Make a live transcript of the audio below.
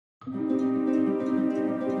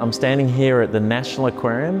I'm standing here at the National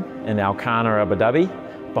Aquarium in Al Khana, Abu Dhabi.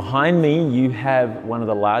 Behind me, you have one of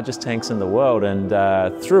the largest tanks in the world, and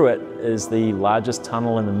through it is the largest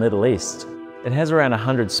tunnel in the Middle East. It has around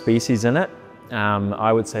 100 species in it.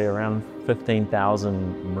 I would say around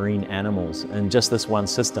 15,000 marine animals in just this one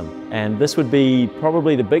system. And this would be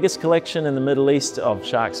probably the biggest collection in the Middle East of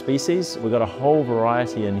shark species. We've got a whole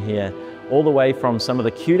variety in here, all the way from some of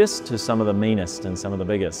the cutest to some of the meanest and some of the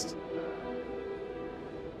biggest.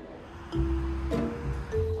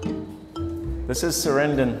 This is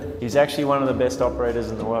Surinder. He's actually one of the best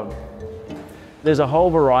operators in the world. There's a whole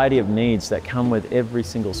variety of needs that come with every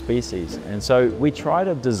single species, and so we try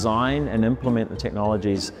to design and implement the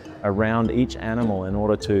technologies around each animal in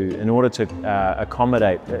order to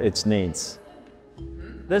accommodate its needs.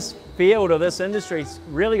 This field or this industry's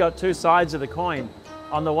really got two sides of the coin.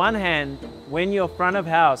 On the one hand, when you're front of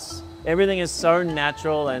house, everything is so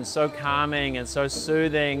natural and so calming and so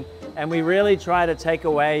soothing, and we really try to take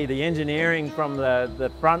away the engineering from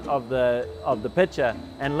the front of the picture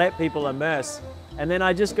and let people immerse. And then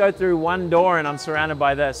I just go through one door and I'm surrounded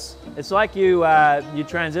by this. It's like you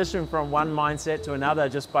transition from one mindset to another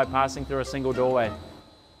just by passing through a single doorway.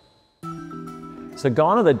 So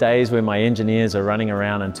gone are the days where my engineers are running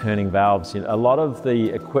around and turning valves. A lot of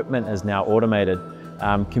the equipment is now automated.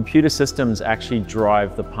 Computer systems actually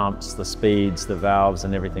drive the pumps, the speeds, the valves,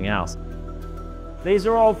 and everything else. These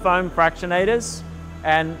are all foam fractionators,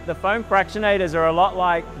 and the foam fractionators are a lot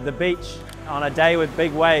like the beach on a day with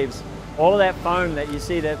big waves. All of that foam that you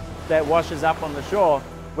see that washes up on the shore,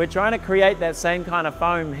 we're trying to create that same kind of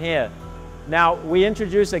foam here. Now, we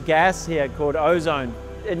introduce a gas here called ozone.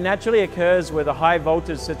 It naturally occurs with a high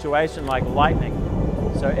voltage situation like lightning.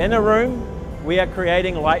 So in a room, we are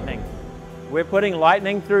creating lightning. We're putting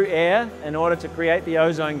lightning through air in order to create the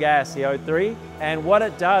ozone gas, the O3. And what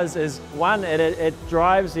it does is, one, it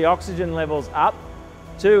drives the oxygen levels up.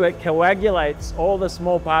 Two, it coagulates all the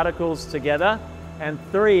small particles together. And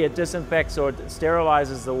three, it disinfects or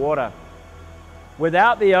sterilizes the water.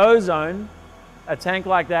 Without the ozone, a tank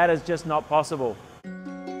like that is just not possible.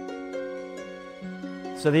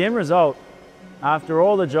 So the end result, after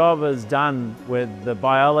all the job is done with the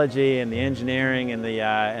biology and the engineering and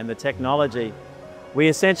the technology, we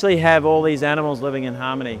essentially have all these animals living in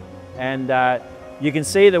harmony. And you can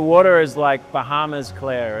see the water is like Bahamas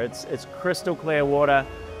clear. It's crystal clear water.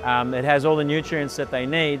 It has all the nutrients that they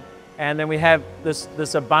need. And then we have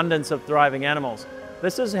this abundance of thriving animals.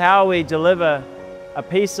 This is how we deliver a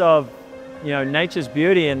piece of nature's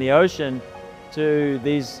beauty in the ocean to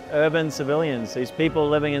these urban civilians, these people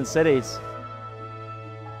living in cities.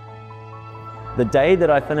 The day that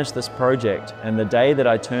I finished this project and the day that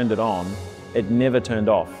I turned it on, it never turned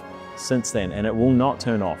off since then, and it will not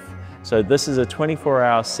turn off. So this is a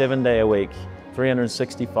 24-hour, 7-day-a-week,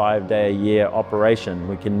 365-day-a-year operation.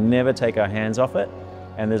 We can never take our hands off it,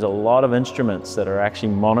 and there's a lot of instruments that are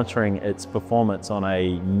actually monitoring its performance on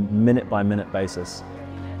a minute-by-minute basis.